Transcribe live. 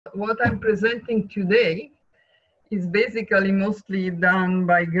what I'm presenting today is basically mostly done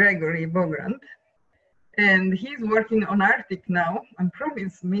by Gregory Bogrand. And he's working on Arctic now and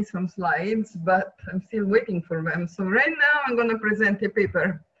promised me some slides, but I'm still waiting for them. So right now I'm going to present a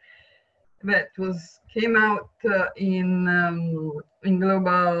paper that came out in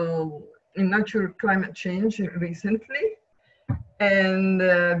Nature Climate Change recently. And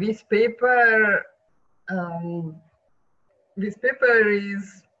this paper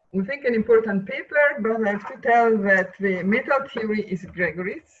is, we think, an important paper, but I have to tell that the metal theory is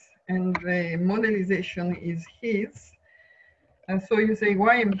Gregory's and the modelization is his. And so you say,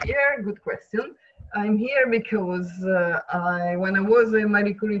 why I'm here? Good question. I'm here because when I was a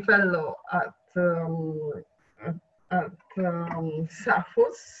Marie Curie fellow at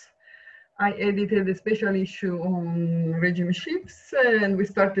SAFOS, I edited a special issue on regime shifts, and we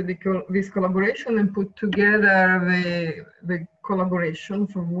started this collaboration and put together the collaboration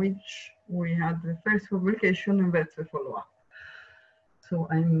from which we had the first publication, and that's the follow-up. So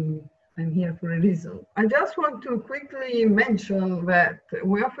I'm here for a reason. I just want to quickly mention that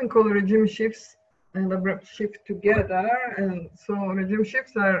we often call regime shifts and abrupt shift together, and so regime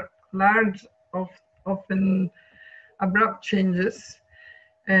shifts are large, often abrupt changes,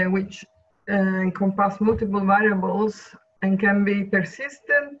 which encompass multiple variables and can be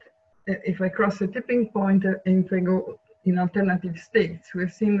persistent if I cross a tipping point and if I go in alternative states.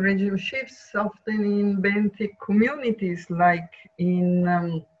 We've seen regime shifts often in benthic communities, like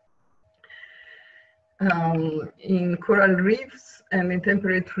in coral reefs and in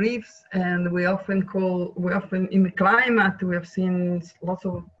temperate reefs, and we often in the climate we have seen lots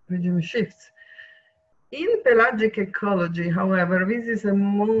of regime shifts. In pelagic ecology, however, this is a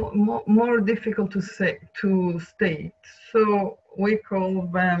more difficult to state. So we call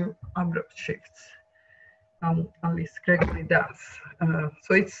them abrupt shifts. At least Gregory does.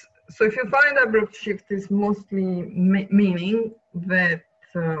 So if you find abrupt shift, is mostly meaning that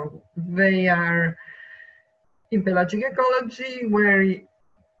they are in pelagic ecology, where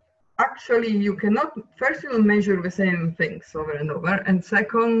actually you cannot, first you will measure the same things over and over, and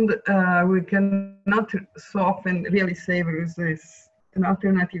second, we cannot so often really say there is an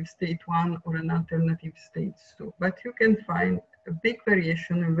alternative state 1 or an alternative state 2, but you can find a big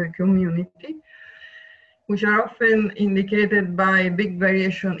variation in the community, which are often indicated by big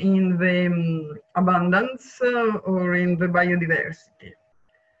variation in the abundance or in the biodiversity.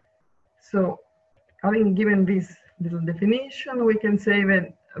 So having given this little definition, we can say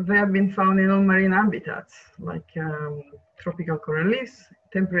that they have been found in all marine habitats, like tropical coral reefs,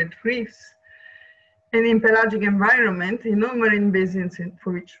 temperate reefs, and in pelagic environment, in all marine basins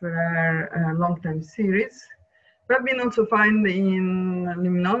for which there are long-time series. They have been also found in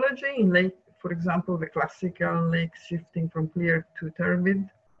limnology, in lake, for example, the classical lakes shifting from clear to turbid,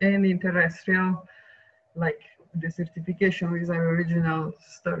 and in terrestrial, like desertification with our original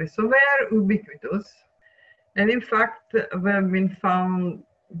story. So they are ubiquitous. And in fact, they have been found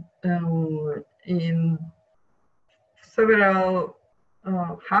in several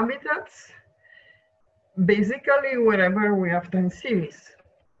habitats, basically wherever we have time series.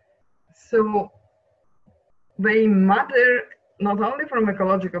 So they matter not only from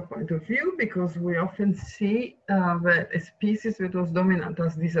ecological point of view, because we often see that a species that was dominant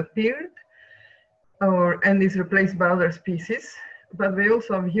has disappeared and is replaced by other species, but they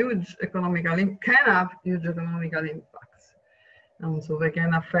also have can have huge economical impacts. And so they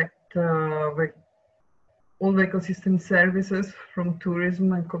can affect all the ecosystem services, from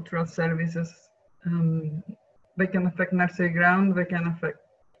tourism and cultural services. They can affect nursery ground, they can affect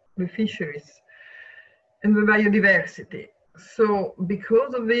the fisheries and the biodiversity. So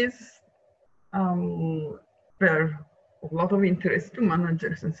because of this, there are a lot of interest to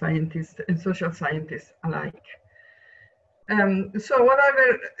managers and scientists and social scientists alike. So what are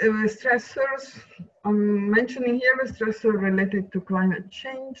the stressors? I'm mentioning here the stressor related to climate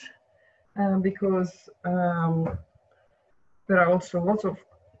change, because there are also lots of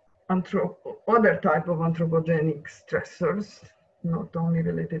other type of anthropogenic stressors, not only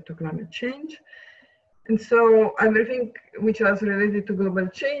related to climate change. And so everything which is related to global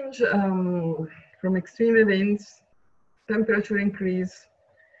change, from extreme events, temperature increase,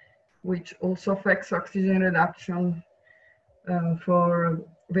 which also affects oxygen reduction, for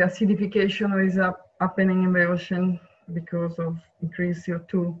the acidification that is happening in the ocean because of increased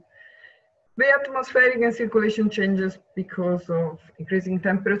CO2. The atmospheric and circulation changes because of increasing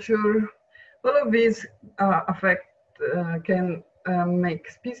temperature. All of these can make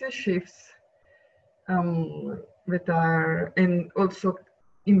species shifts that are, and also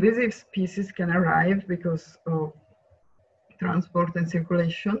invasive species can arrive because of transport and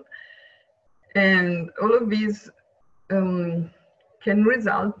circulation. And all of these can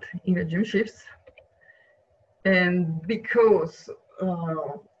result in regime shifts. And because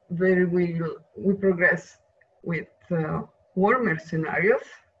we progress with warmer scenarios,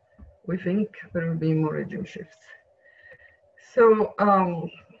 we think there will be more regime shifts. So,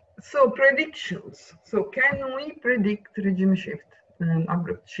 so predictions. So can we predict regime shift and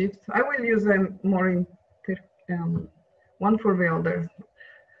abrupt shifts? I will use them more one for the other,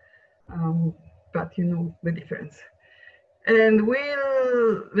 but you know the difference. And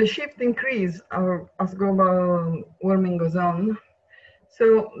will the shift increase as global warming goes on? So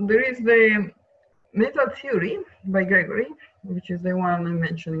there is the metal theory by Gregory, which is the one I'm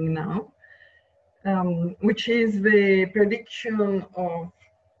mentioning now, which is the prediction of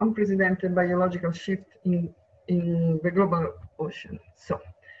unprecedented biological shift in the global ocean. So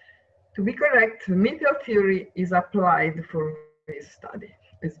to be correct, the metal theory is applied for this study.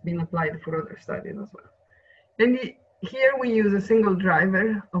 It's been applied for other studies as well. And here we use a single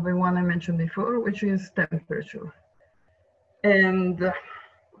driver of the one I mentioned before, which is temperature. And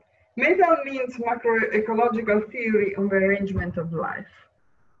metal means macroecological theory on the arrangement of life.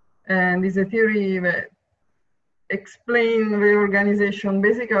 And it's a theory that explains the organization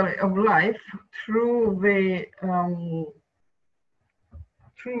basically of life through the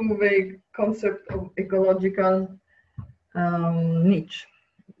concept of ecological niche.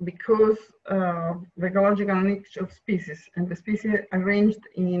 Because the ecological niche of species and the species arranged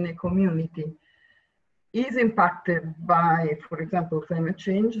in a community is impacted by, for example, climate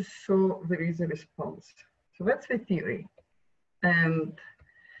change, so there is a response. So that's the theory. And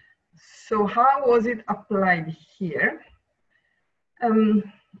so how was it applied here?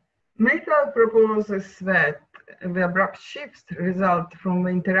 Metal proposes that the abrupt shifts result from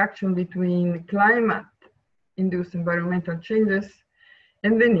the interaction between climate-induced environmental changes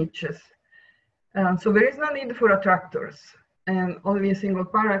and the niches. So there is no need for attractors, and only a single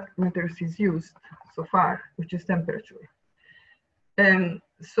parameter is used so far, which is temperature. And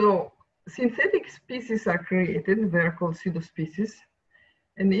so synthetic species are created, they're called pseudospecies,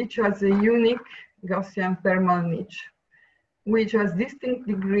 and each has a unique Gaussian thermal niche, which has distinct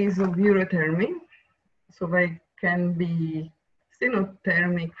degrees of eurothermy. So they can be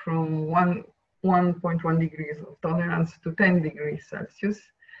stenothermic from 1.1 degrees of tolerance to 10 degrees Celsius,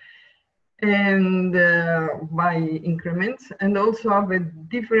 and by increments, and also have a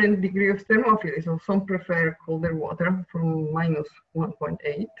different degree of thermophily. So some prefer colder water from minus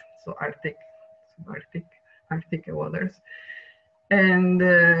 1.8, so Arctic waters, and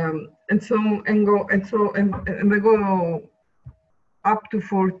they go up to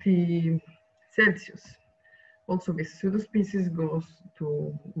 40 Celsius. Also, this pseudospecies goes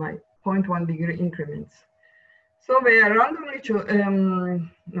to by 0.1 degree increments. So they are randomly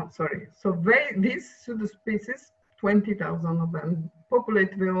these pseudospecies, 20,000 of them,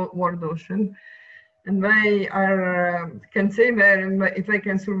 populate the world ocean, and they are can say that if they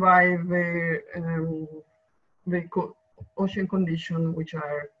can survive the ocean conditions, which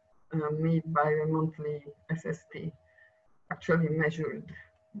are made by the monthly SST, actually measured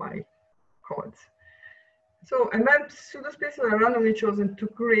by codes. So, and then pseudospecies are randomly chosen to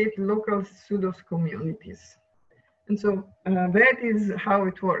create local pseudos communities. And so that is how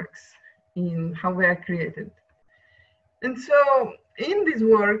it works, in how they are created. And so in this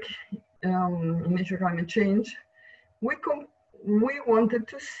work, in Nature Climate Change, we wanted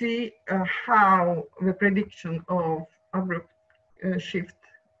to see how the prediction of abrupt shift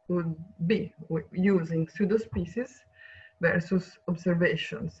would be using pseudospecies versus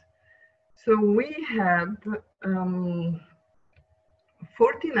observations. So we had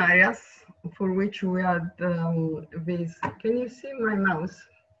 14 areas for which we had these. Can you see my mouse?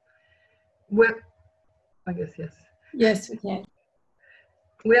 Well, I guess yes. Yes, we can.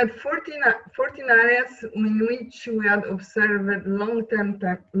 We had 14 areas in which we had observed long-term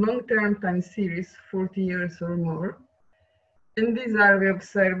time series, 40 years or more. And these are the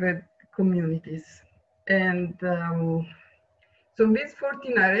observed communities. And so these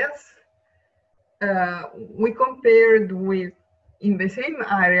 14 areas, we compared with, in the same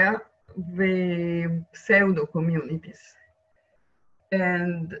area, the pseudo communities.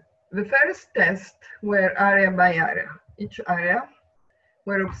 And the first test were area by area. Each area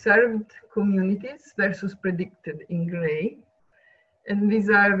were observed communities versus predicted in gray. And these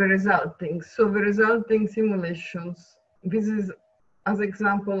are the resulting. So the resulting simulations, this is, as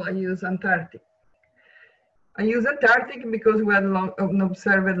example, I use Antarctic. I use Antarctic because we had an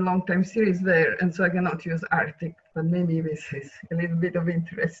observed long-time series there, and so I cannot use Arctic, but maybe this is a little bit of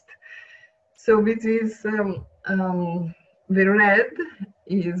interest. So this is the red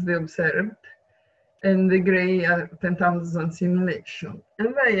is the observed, and the gray are 10,000 simulation,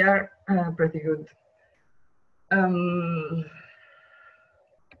 and they are pretty good.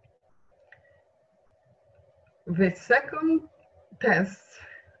 The second tests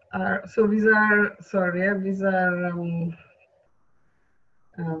are, so these are, sorry, these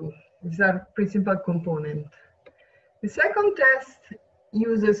are principal component. The second test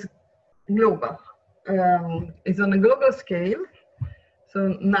uses global. It's on a global scale.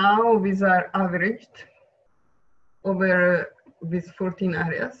 So now these are averaged over these 14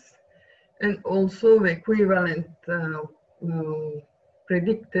 areas, and also the equivalent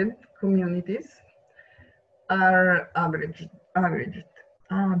predicted communities are averaged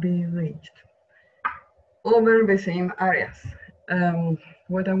over the same areas.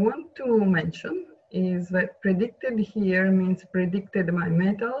 What I want to mention is that predicted here means predicted by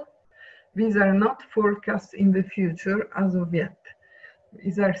metal. These are not forecasts in the future as of yet.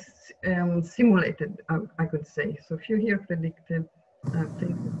 These are simulated, I could say. So if you hear predicted,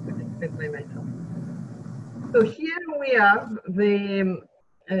 things predicted by metal. So here we have the,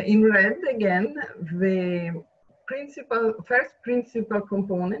 in red again, the first principal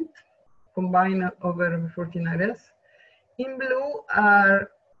component combined over 14 areas. In blue are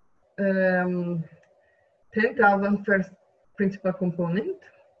 10,000 first principal component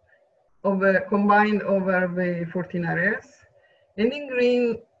combined over the 14 areas. And in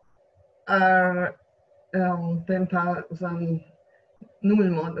green are 10,000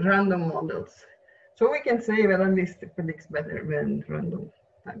 random models. So we can say that at least it predicts better than random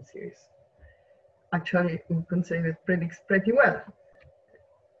time series. Actually, we can say that it predicts pretty well.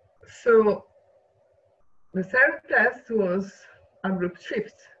 So the third test was abrupt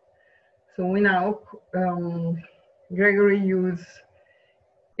shifts. So we now, Gregory used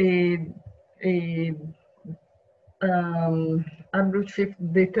a abrupt shift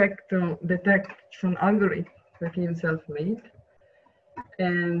detection algorithm that he himself made.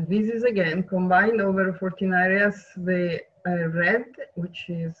 And this is again combined over 14 areas, the red, which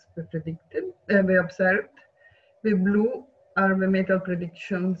is the predicted, the observed, the blue are the metal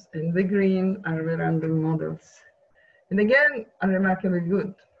predictions, and the green are the random models. And again, are remarkably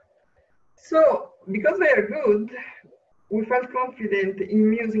good. So because they are good, we felt confident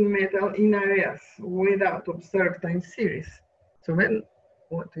in using metal in areas without observed time series. So then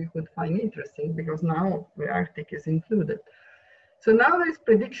what we could find interesting, because now the Arctic is included. So now there's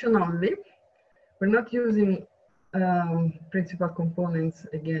prediction only. We're not using principal components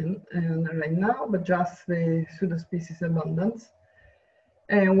again right now, but just the pseudospecies abundance.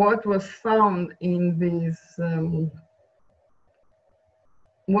 And what was found in this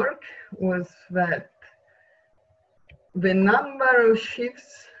work was that the number of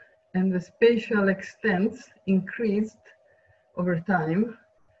shifts and the spatial extents increased over time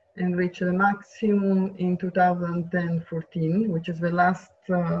and reached the maximum in 2010-14, which is the last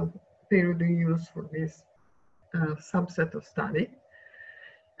period we use for this subset of study,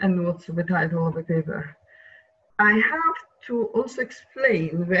 and what's the title of the paper. I have to also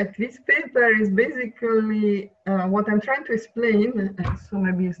explain that this paper is basically what I'm trying to explain, so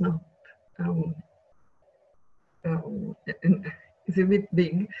maybe it's not, it's a bit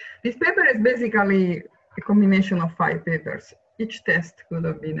big. This paper is basically a combination of 5 papers. Each test could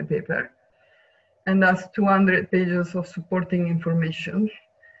have been a paper, and has 200 pages of supporting information.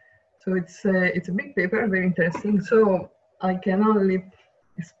 So it's a big paper, very interesting. So I can only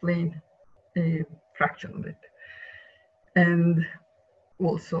explain a fraction of it. And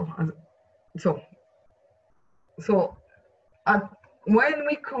also, when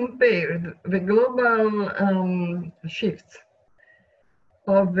we compared the global shifts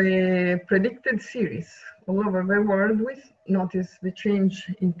of the predicted series all over the world, we notice the change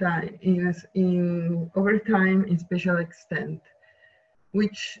in time, over time in spatial extent,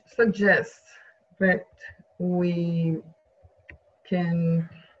 which suggests that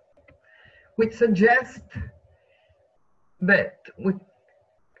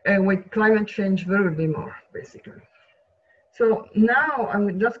with climate change there will be more, basically. So now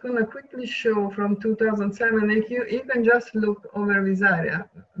I'm just going to quickly show from 2007. If you can just look over this area.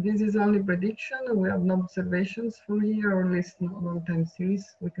 This is only prediction. We have no observations for here, or at least no long time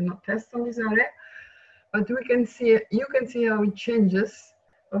series. We cannot test on this area, but we can see, you can see how it changes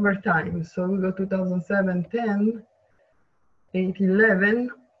over time. So we go 2007, 10, 8,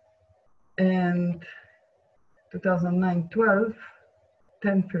 11, and 2009, 12,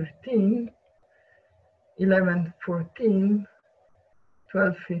 10, 13, 11, 14,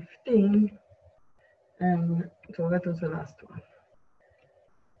 12, 15, and so that was the last one.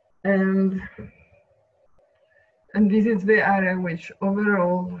 And And this is the area which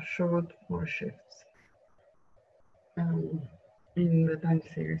overall showed more shifts in the time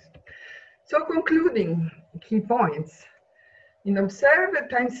series. So concluding key points. In observed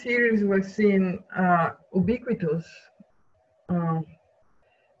time series, we've seen ubiquitous.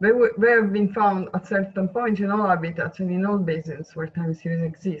 They have been found at certain points in all habitats and in all basins where time series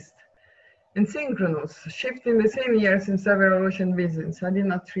exist. And synchronous, shift in the same years in several ocean basins. I did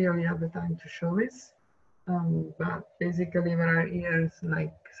not really have the time to show this, but basically there are years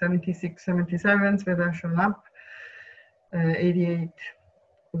like 76, 77 that are shown up. 88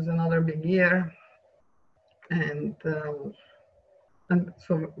 was another big year. And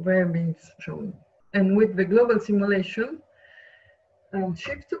so they have been shown. And with the global simulation,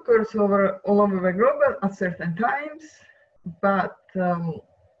 shifts occur all over the globe at certain times, but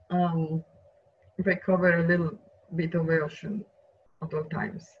they cover a little bit of the ocean at all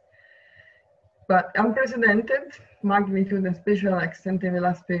times. But unprecedented magnitude and spatial extent in the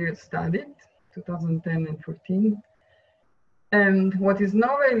last period studied, 2010 and 14. And what is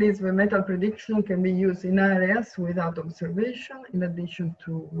novel is the metal prediction can be used in areas without observation in addition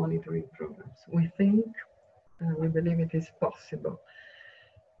to monitoring programs. We think, we believe it is possible.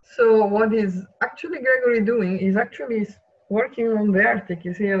 So what is actually Gregory doing is actually working on the Arctic.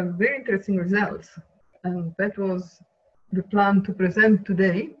 You see very interesting results. And that was the plan to present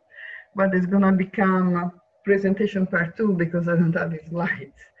today, but it's gonna become a presentation part 2 because I don't have the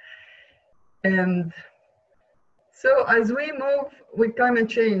slides. And so as we move with climate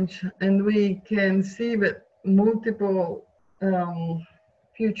change and we can see that multiple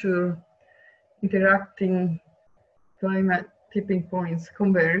future interacting climate tipping points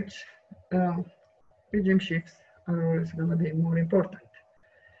converge, regime shifts are always going to be more important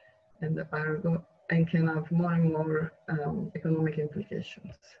and can have more and more economic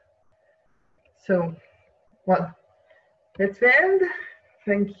implications. So, well, that's the end.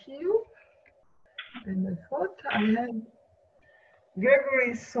 Thank you. And I thought I had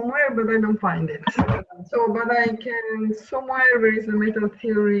Gregory somewhere, but I don't find it. So, but I can, somewhere there is a metal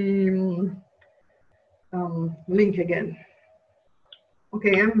theory link again.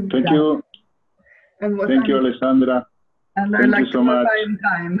 Okay, thank you. And thank you, Alessandra. And thank you so much.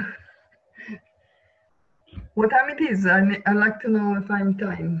 Time. What time it is? I'd like to know if I'm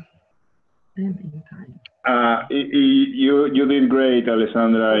time. And in time. You did great,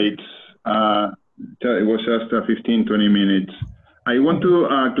 Alessandra. It's it was just 15-20 minutes. I want to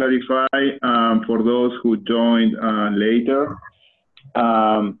clarify for those who joined later.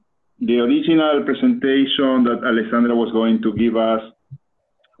 The original presentation that Alessandra was going to give us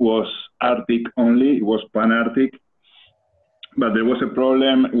was Arctic only, it was Pan-Arctic, but there was a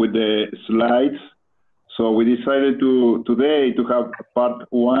problem with the slides. So we decided today to have part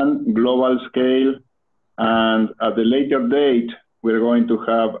 1, global scale, and at the later date, we're going to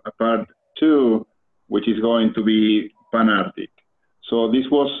have a part 2, which is going to be Pan-Arctic. So this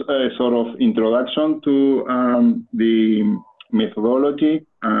was a sort of introduction to the methodology,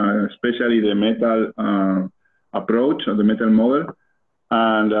 especially the metal approach or the metal model.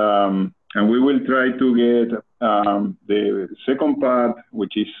 And we will try to get the second part,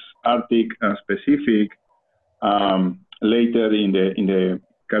 which is Arctic specific, later in the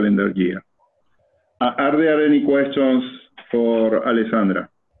calendar year. Are there any questions for Alessandra?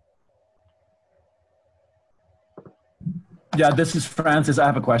 Yeah, this is Francis. I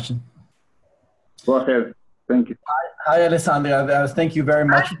have a question. Go ahead. Thank you. Hi, Alessandra. Thank you very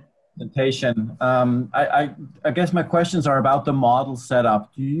much for the presentation. I guess my questions are about the model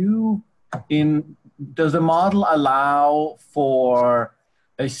setup. Does the model allow for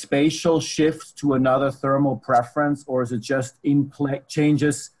a spatial shift to another thermal preference, or is it just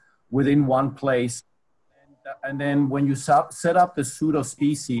changes within one place? And then when you set up the pseudo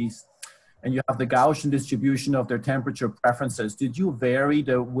species and you have the Gaussian distribution of their temperature preferences, did you vary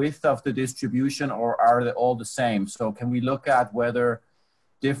the width of the distribution, or are they all the same? So can we look at whether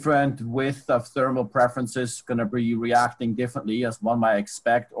different width of thermal preferences going to be reacting differently as one might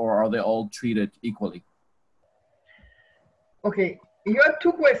expect, or are they all treated equally? Okay, you have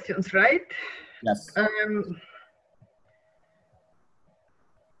 2 questions, right? Yes.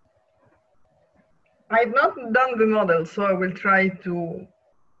 I've not done the model, so I will try to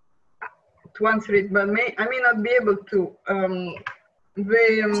answer it, but I may not be able to.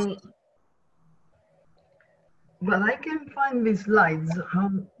 But I can find these slides,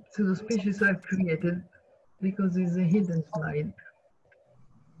 how the species are created, because it's a hidden slide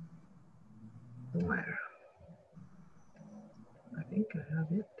somewhere. I think I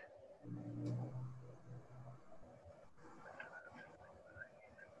have it.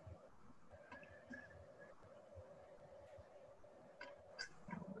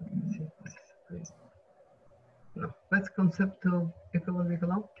 That's concept of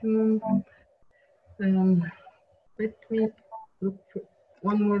ecological optimum. Let me look for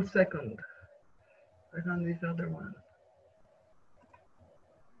one more second. I found this other one.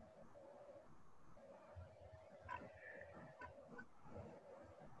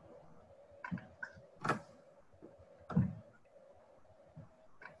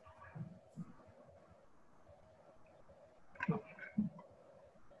 No,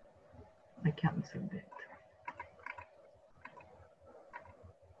 I canceled it.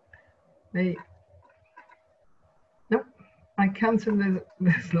 Nope, I canceled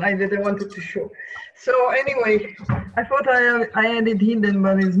the slide that I wanted to show. So anyway, I thought I had it hidden,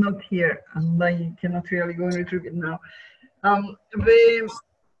 but it's not here, and I cannot really go and retrieve it now. The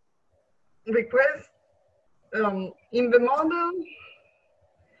request in the model,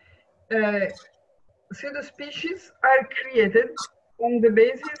 pseudospecies are created on the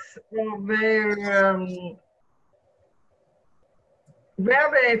basis of their they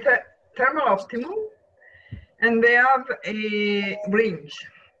have a thermal optimum and they have a range.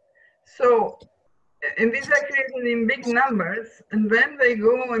 So, and these are created in big numbers, and then they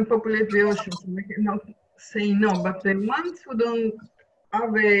go and populate the oceans. So we cannot say no, but the ones who don't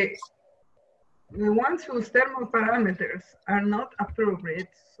have the ones whose thermal parameters are not appropriate,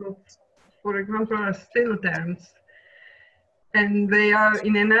 so for example, are still terms, and they are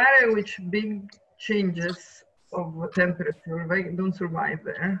in an area which big changes of temperature, they don't survive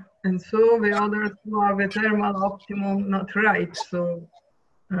there. And so the others who have a thermal optimum not right, so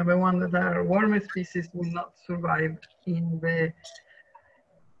the ones that are warmer species will not survive in the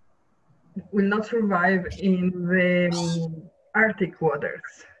Arctic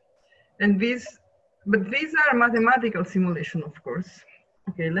waters. And but these are mathematical simulation, of course.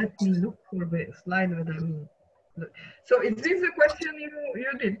 Okay, let me look for the slide that I'm. So is this the question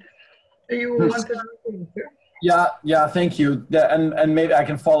you did? You wanted to answer? Yeah, thank you. And maybe I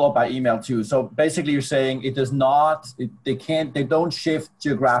can follow up by email too. So basically you're saying it does not, they don't shift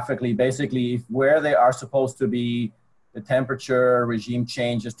geographically. Basically, if where they are supposed to be, the temperature regime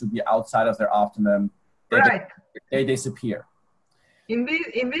changes to be outside of their optimum, they disappear. In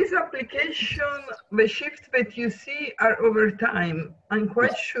this application, the shifts that you see are over time. I'm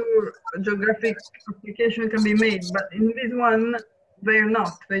quite sure geographic application can be made, but in this one, they're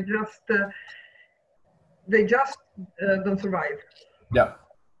not. They just don't survive. Yeah.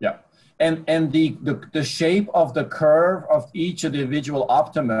 And the shape of the curve of each individual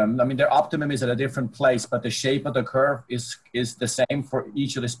optimum, I mean, their optimum is at a different place, but the shape of the curve is the same for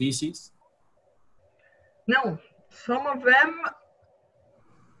each of the species? No, some of them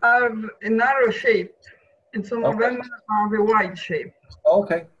have a narrow shape, and some of them have a wide shape.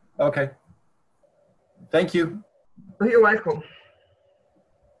 Okay. Thank you. You're welcome.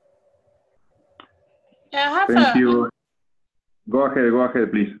 Yeah, Thank you. Go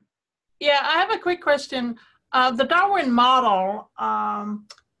ahead, please. Yeah, I have a quick question. The Darwin model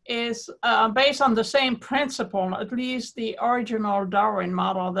is based on the same principle, at least the original Darwin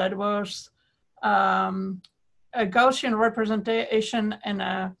model, that was a Gaussian representation and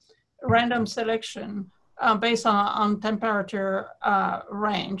a random selection based on temperature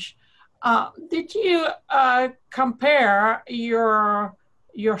range. Did you compare your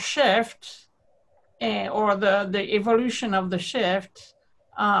shift or the evolution of the shift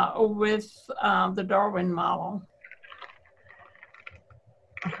with the Darwin model?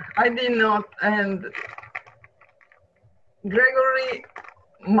 I did not, and Gregory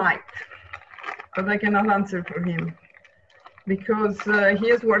might, but I cannot answer for him because he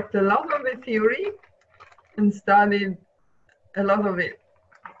has worked a lot on the theory and studied a lot of it,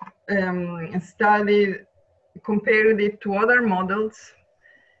 compared it to other models,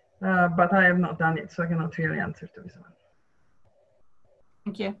 but I have not done it, so I cannot really answer to this one.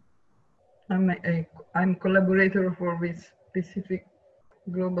 Thank you. I'm collaborator for this specific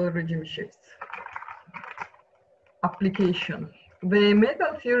global regime shifts application. The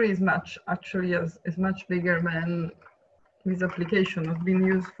metal theory is much bigger than this application. It's been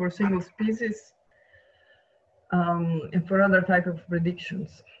used for single species and for other type of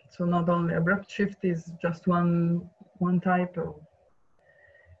predictions. So not only abrupt shift is just one type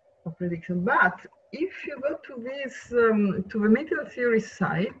of prediction, but if you go to this to the metal theory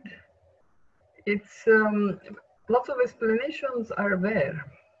side, it's lots of explanations are there.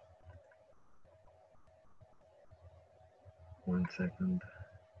 One second.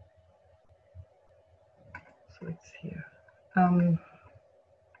 So it's here.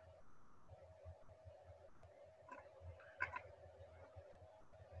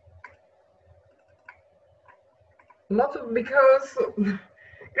 Because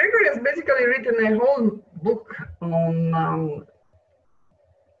Gregory has basically written a whole book on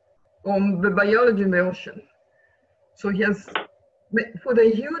the biology in the ocean. So he has put a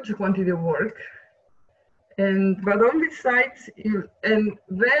huge quantity of work, but on these sites, and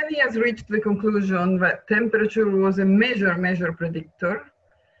then he has reached the conclusion that temperature was a major predictor,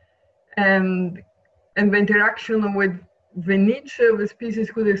 and the interaction with the niche of the species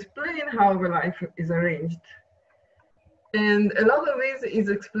could explain how the life is arranged. And a lot of this is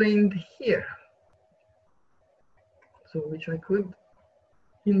explained here. So which I could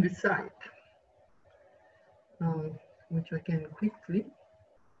in this site, which I can quickly.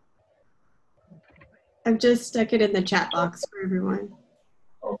 I've just stuck it in the chat box for everyone.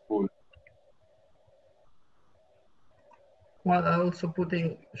 Oh, cool. Well, I'm also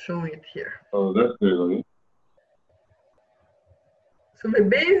showing it here. Oh, that's good. So the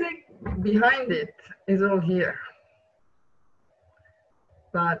basic behind it is all here.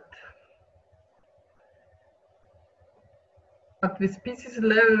 But at the species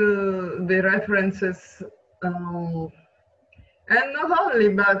level, the references, and not only,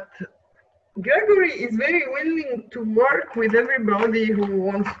 but Gregory is very willing to work with everybody who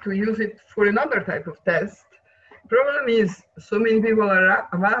wants to use it for another type of test. Problem is, so many people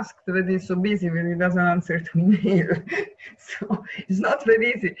have asked that he's so busy that he doesn't answer to email. So it's not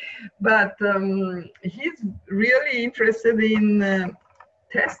very easy. But he's really interested in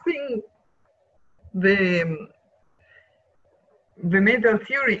testing the metal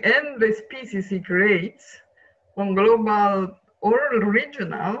theory and the species he creates on global or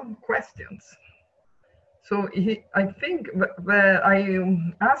regional questions. So I think that I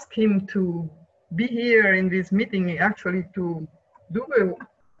asked him to be here in this meeting, actually to do the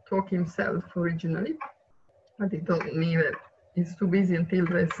talk himself originally, but he told me that he's too busy until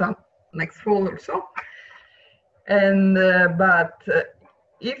the next fall or so. And but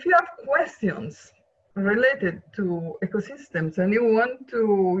if you have questions related to ecosystems and you want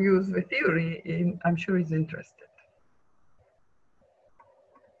to use the theory, I'm sure he's interested.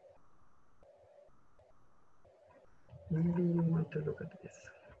 Maybe you want to look at this.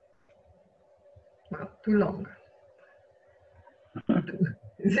 Well, too long.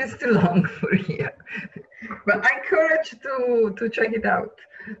 This is too long for here. But I encourage you to check it out.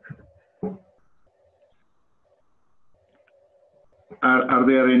 Are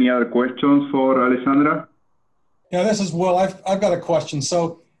there any other questions for Alessandra? Yeah, this is Will. I've got a question.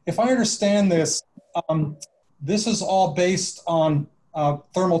 So if I understand this, this is all based on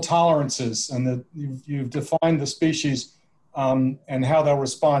thermal tolerances, and that you've defined the species and how they'll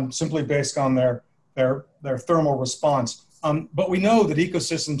respond simply based on their thermal response. But we know that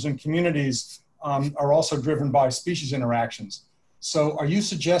ecosystems and communities are also driven by species interactions. So are you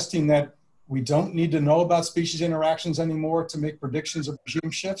suggesting that we don't need to know about species interactions anymore to make predictions of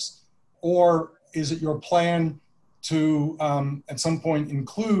regime shifts? Or is it your plan to, at some point,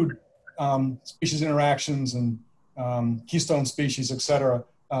 include species interactions and keystone species, et cetera,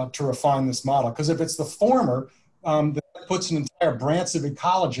 to refine this model? Because if it's the former, that puts an entire branch of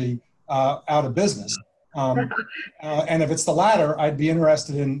ecology out of business. And if it's the latter, I'd be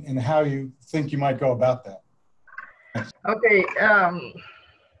interested in how you think you might go about that. Thanks. Okay.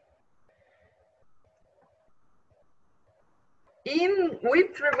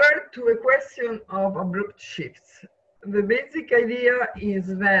 With regard to the question of abrupt shifts, the basic idea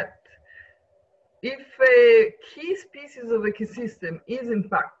is that if a key species of ecosystem is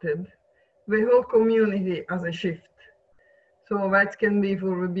impacted, the whole community has a shift. So that can be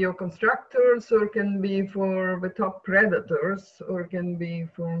for the bioconstructors, or can be for the top predators, or can be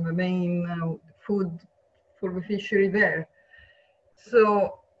for the main food for the fishery there.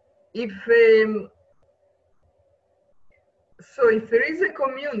 So if there is a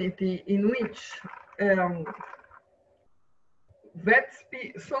community in which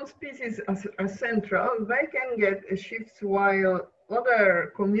some species are central, they can get a shift, while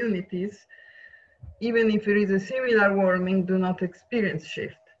other communities, even if there is a similar warming, do not experience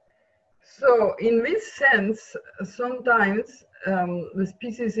shift. So in this sense, sometimes the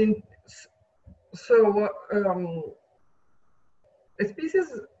species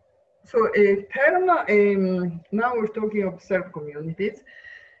now we're talking of self-communities.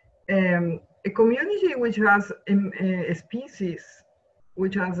 A community which has a species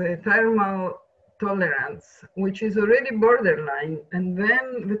which has a thermal tolerance, which is already borderline, and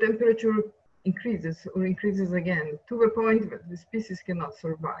then the temperature increases again to the point that the species cannot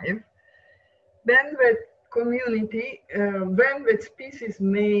survive, then that community, then the species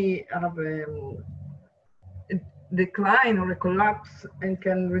may have a decline or a collapse, and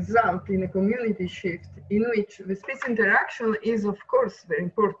can result in a community shift in which the species interaction is, of course, very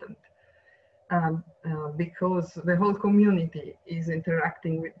important. because the whole community is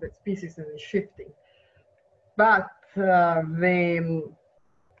interacting with the species and is shifting. But the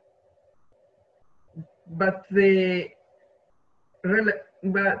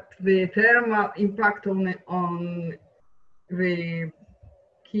thermal impact on the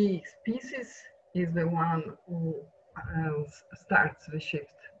key species is the one who starts the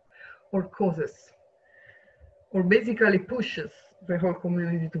shift or causes or basically pushes the whole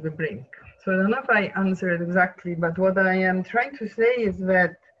community to the brink. So I don't know if I answered exactly, but what I am trying to say is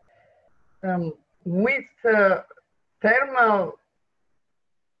that with thermal,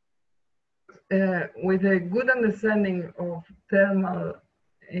 with a good understanding of thermal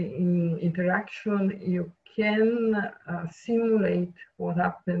interaction, you can simulate what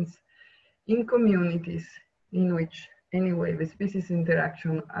happens in communities in which, anyway, the species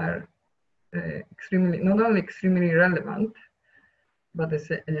interaction are extremely, not only extremely relevant, but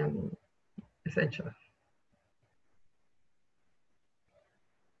essential.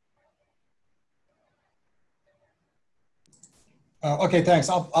 Okay, thanks.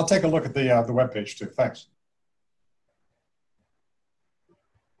 I'll take a look at the webpage too. Thanks.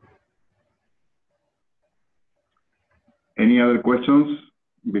 Any other questions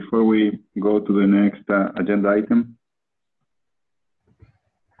before we go to the next agenda item?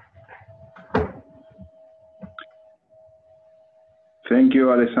 Thank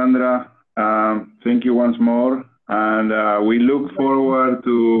you, Alessandra. Thank you once more. And we look forward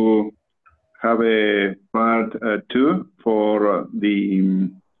to have a part 2 for the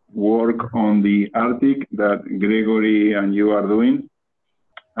work on the Arctic that Gregory and you are doing.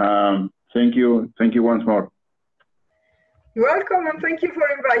 Thank you once more. You're welcome, and thank you for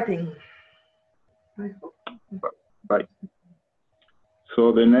inviting. Bye.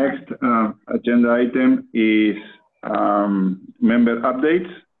 So the next agenda item is member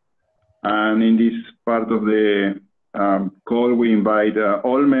updates. And in this part of the call, we invite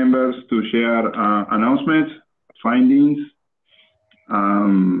all members to share announcements, findings,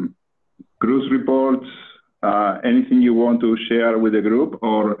 cruise reports, anything you want to share with the group,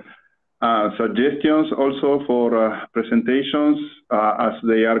 or suggestions also for presentations as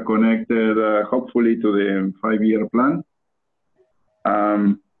they are connected, hopefully, to the 5-year plan.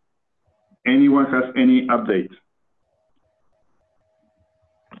 Anyone has any updates?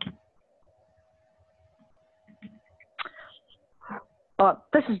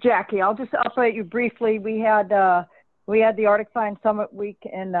 This is Jackie. I'll just update you briefly. We had the Arctic Science Summit week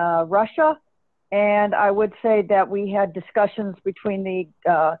in Russia, and I would say that we had discussions between the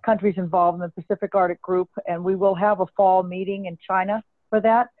countries involved in the Pacific Arctic Group, and we will have a fall meeting in China for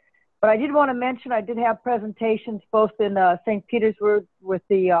that. But I did want to mention I did have presentations both in St. Petersburg with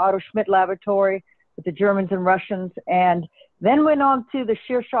the Otto Schmidt Laboratory, with the Germans and Russians, and then went on to the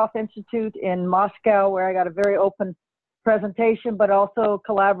Shirshov Institute in Moscow, where I got a very open presentation, but also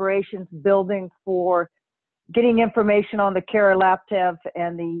collaborations building for getting information on the Kara-Laptev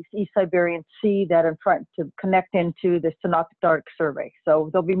and the East Siberian Sea that I'm trying to connect into the Synoptic Arctic Survey.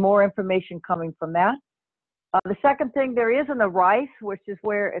 So there'll be more information coming from that. The second thing, there is in the RICE, which is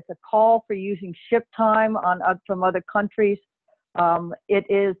where it's a call for using ship time from other countries.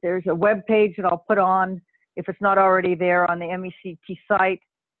 There's a web page that I'll put on, if it's not already there, on the MECT site.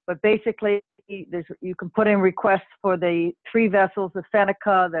 But basically, you can put in requests for the 3 vessels, the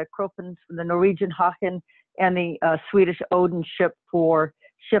Seneca, the Kropens, the Norwegian Haken, and the Swedish Odin ship for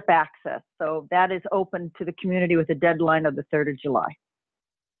ship access. So that is open to the community with a deadline of the 3rd of July.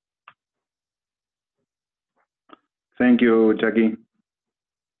 Thank you, Jackie.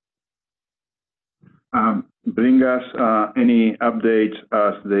 Bring us any updates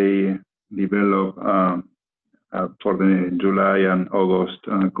as they develop for the July and August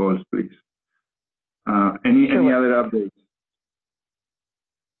calls, please. Any other updates?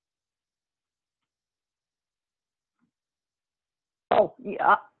 Oh,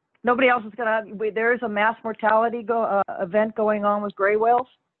 yeah. Nobody else is going to. There is a mass mortality event going on with gray whales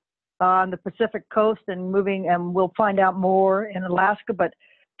on the Pacific coast and moving, and we'll find out more in Alaska. But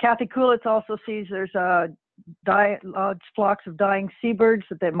Kathy Kulitz also sees there's large flocks of dying seabirds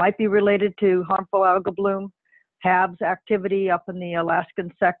that might be related to harmful algal bloom, HABs activity up in the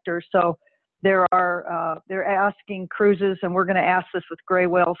Alaskan sector. So they're asking cruises, and we're going to ask this with gray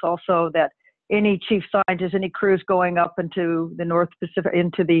whales also, that any chief scientists, any crews going up into the North Pacific,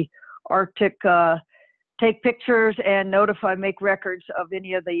 into the Arctic, take pictures and notify, make records of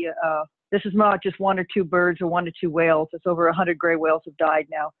any of the, this is not just 1 or 2 birds or 1 or 2 whales. It's over 100 gray whales have died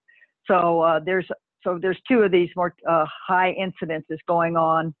now. So there's 2 of these more high incidences going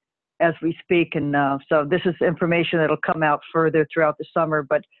on as we speak. And so this is information that'll come out further throughout the summer,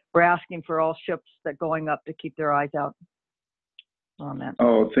 but we're asking for all ships that going up to keep their eyes out on that.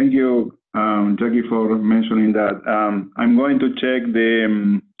 Oh, thank you, Jackie, for mentioning that. I'm going to check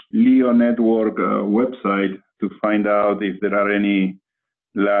the LEO network website to find out if there are any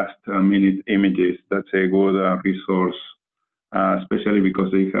last-minute images. That's a good resource, especially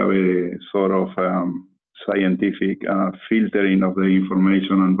because they have a sort of scientific filtering of the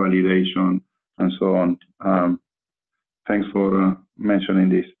information and validation and so on. Thanks for mentioning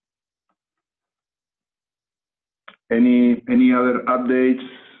this. Any other updates,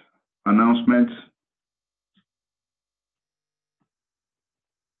 announcements?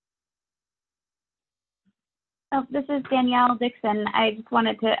 Oh, this is Danielle Dixon. I just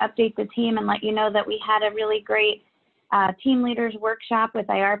wanted to update the team and let you know that we had a really great team leaders workshop with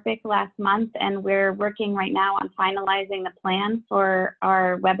IARPIC last month, and we're working right now on finalizing the plan for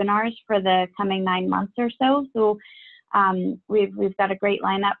our webinars for the coming 9 months or so. So we've got a great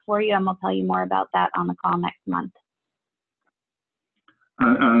lineup for you, and we'll tell you more about that on the call next month.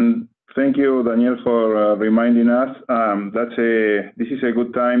 And thank you, Danielle, for reminding us. This is a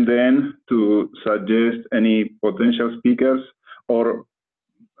good time then to suggest any potential speakers or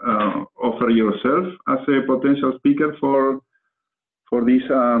offer yourself as a potential speaker for this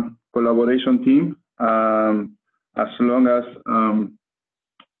collaboration team. As long as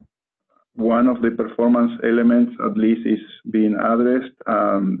one of the performance elements at least is being addressed,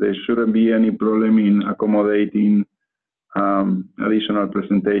 there shouldn't be any problem in accommodating additional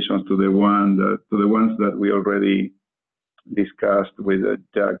presentations to the ones that we already discussed with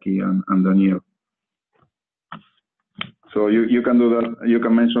Jackie and Danielle. So you can do that. You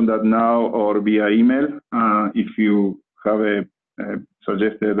can mention that now or via email if you have a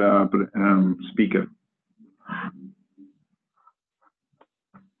suggested speaker.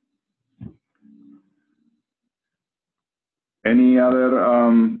 Any other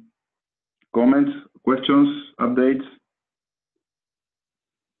comments, questions, updates?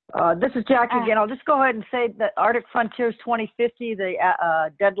 This is Jackie again. I'll just go ahead and say that Arctic Frontiers 2050,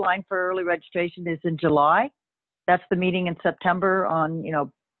 the deadline for early registration is in July. That's the meeting in September on,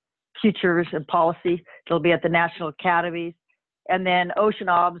 futures and policy. It'll be at the National Academies. And then Ocean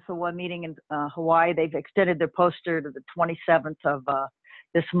Obs, the one meeting in Hawaii, they've extended their poster to the 27th of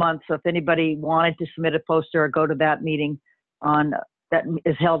this month. So if anybody wanted to submit a poster or go to that meeting that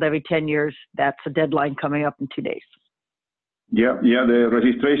is held every 10 years, that's a deadline coming up in 2 days. Yeah, the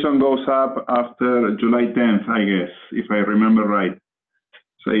registration goes up after July 10th, I guess, if I remember right.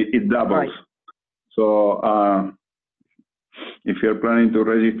 So it doubles. Right. So if you're planning to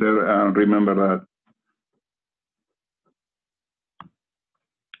register, remember that.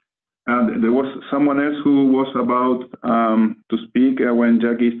 And there was someone else who was about to speak when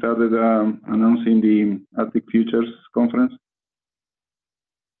Jackie started announcing the Arctic Futures Conference.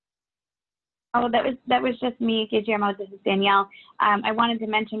 Oh, that was just me, Guillermo. This is Danielle. I wanted to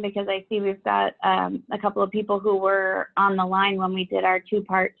mention, because I see we've got a couple of people who were on the line when we did our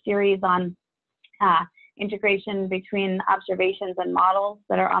 2-part series on integration between observations and models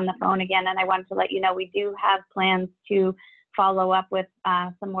that are on the phone again. And I wanted to let you know we do have plans to follow up with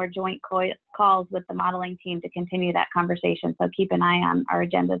some more joint calls with the modeling team to continue that conversation. So keep an eye on our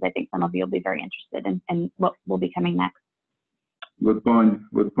agendas. I think some of you will be very interested in what will be coming next. Good point.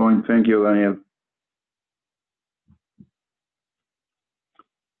 Good point. Thank you, Daniel.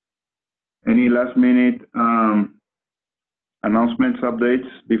 Any last minute announcements, updates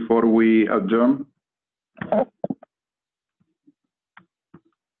before we adjourn?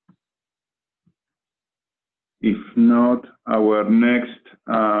 If not, our next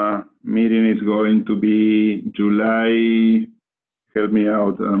meeting is going to be July, help me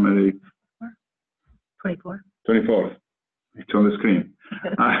out, Mary. 24th. It's on the screen.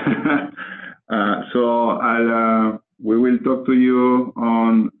 So we will talk to you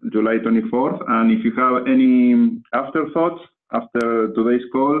on July 24th. And if you have any afterthoughts after today's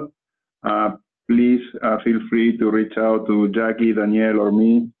call, please feel free to reach out to Jackie, Danielle, or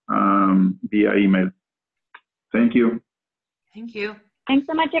me via email. Thank you. Thank you. Thanks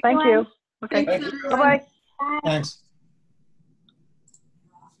so much, everyone. Thank you. Okay. Bye-bye. Thanks.